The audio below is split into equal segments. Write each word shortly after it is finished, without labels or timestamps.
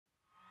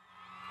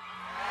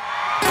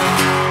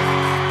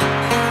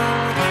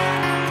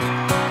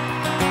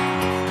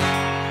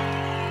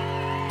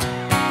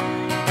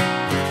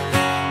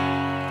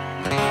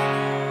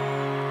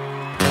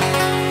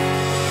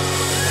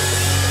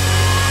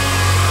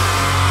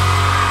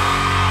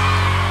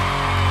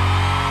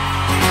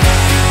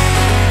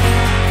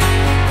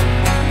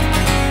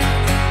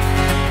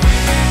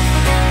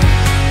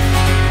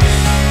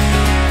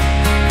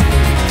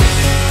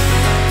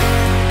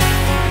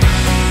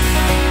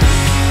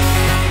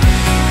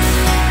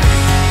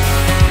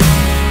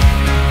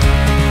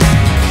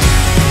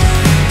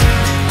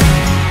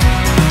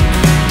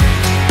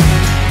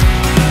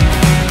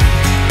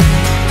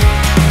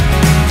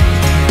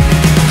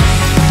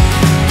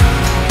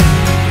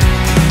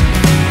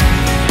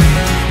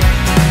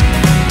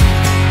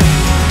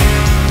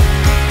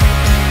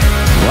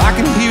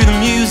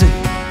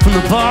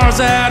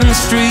bars out in the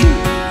street.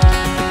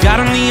 I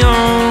got a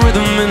neon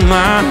rhythm in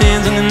my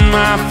hands and in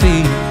my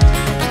feet.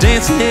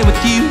 Dancing there with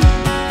you,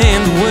 and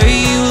the way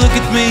you look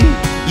at me.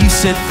 You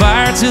set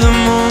fire to the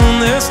moon,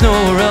 there's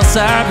nowhere else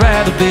I'd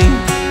rather be.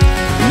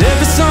 And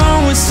every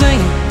song we're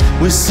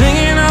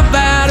singing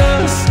about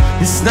us.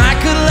 This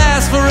night could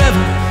last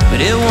forever,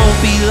 but it won't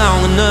be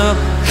long enough.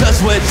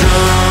 'Cause we're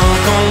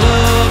drunk on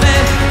love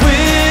and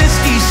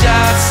whiskey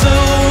shots. So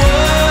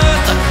what?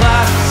 The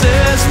clock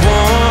says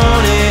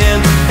 1 a.m.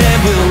 and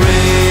we'll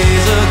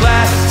raise a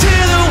glass to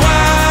the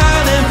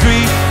wild and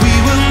free. We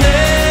will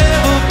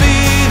never be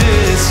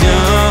this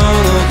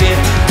young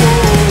again.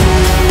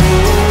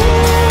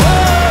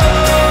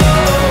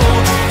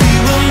 We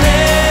will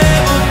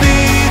never be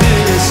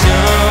this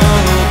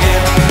young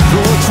again.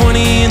 Throw a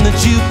 20 in the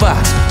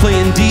jukebox,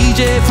 playing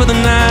DJ for the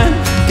night.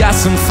 Got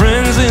some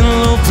friends in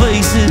low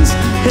places,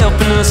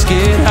 helping us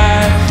get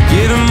high.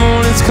 Yeah, the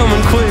morning's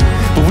coming quick,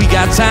 but we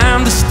got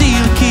time to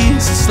steal a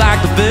kiss. It's like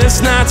the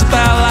best nights of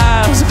our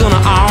lives are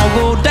gonna all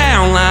go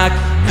down like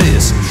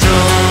this.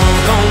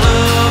 Drunk on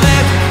love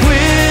and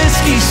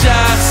whiskey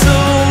shots. So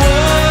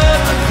what?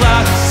 The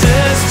clock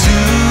says 2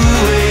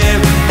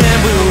 a.m. and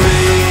we'll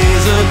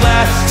raise a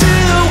glass to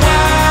the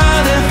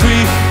wild and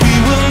free. We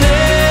will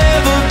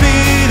never be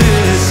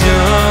this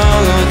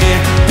young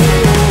again.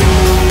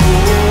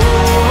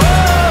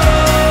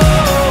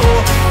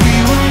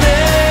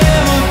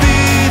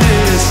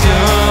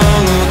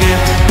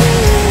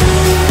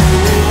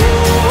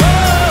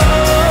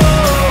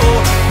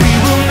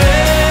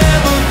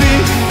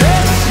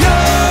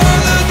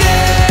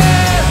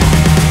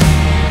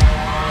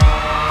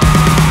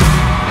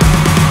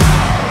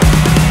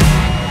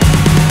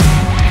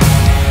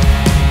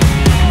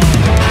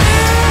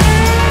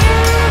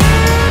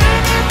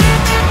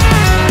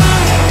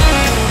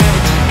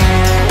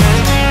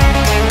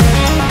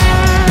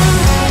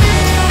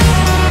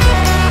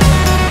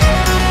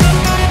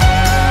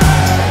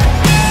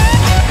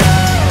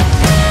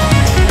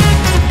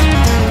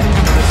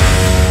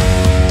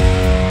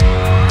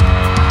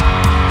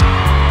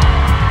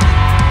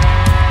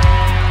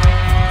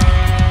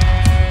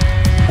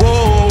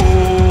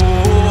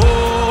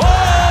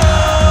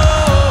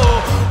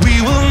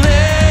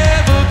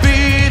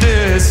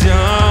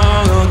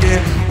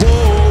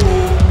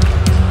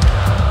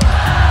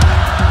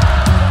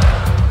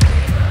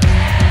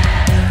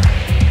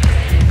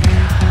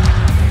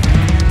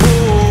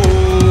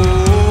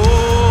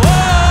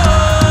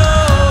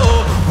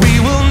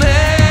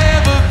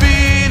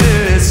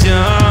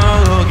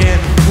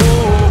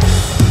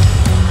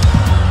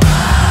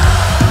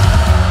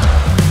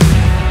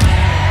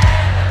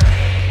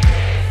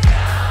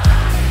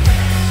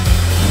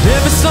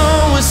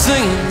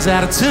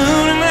 Out of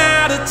tune and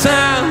out of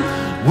time.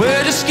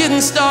 We're just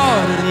getting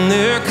started and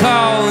they're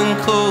calling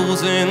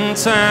closing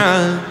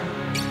time.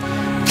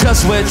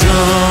 'Cause we're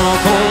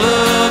drunk on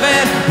love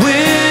and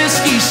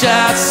whiskey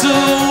shots. So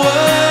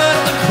what?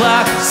 The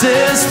clock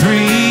says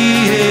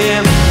 3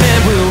 a.m. and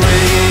we'll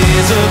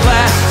raise a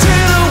glass to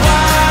the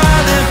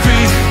wild and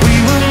free. We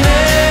will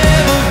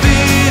never be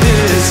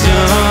this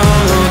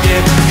young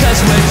again. 'Cause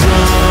we're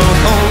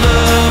drunk on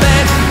love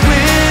and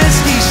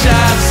whiskey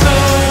shots. So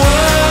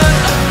what?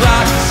 The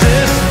clock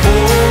says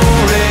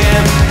 4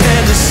 a.m.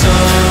 and the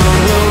sun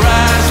will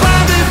rise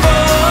right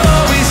before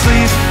we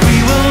sleep. We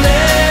will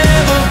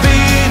never be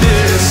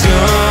this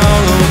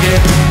young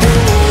again.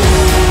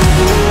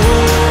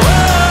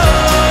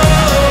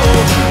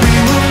 We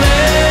will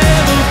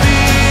never be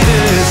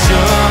this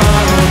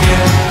young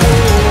again.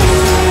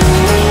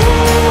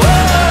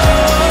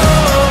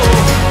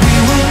 We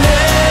will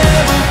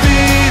never be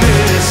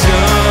this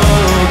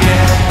young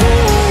again.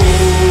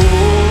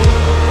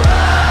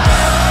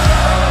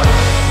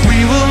 We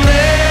will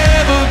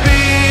never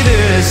be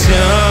this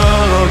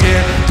young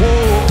again.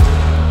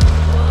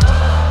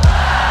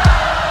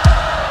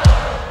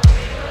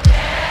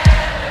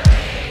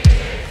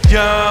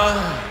 Young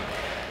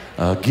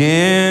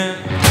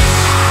again.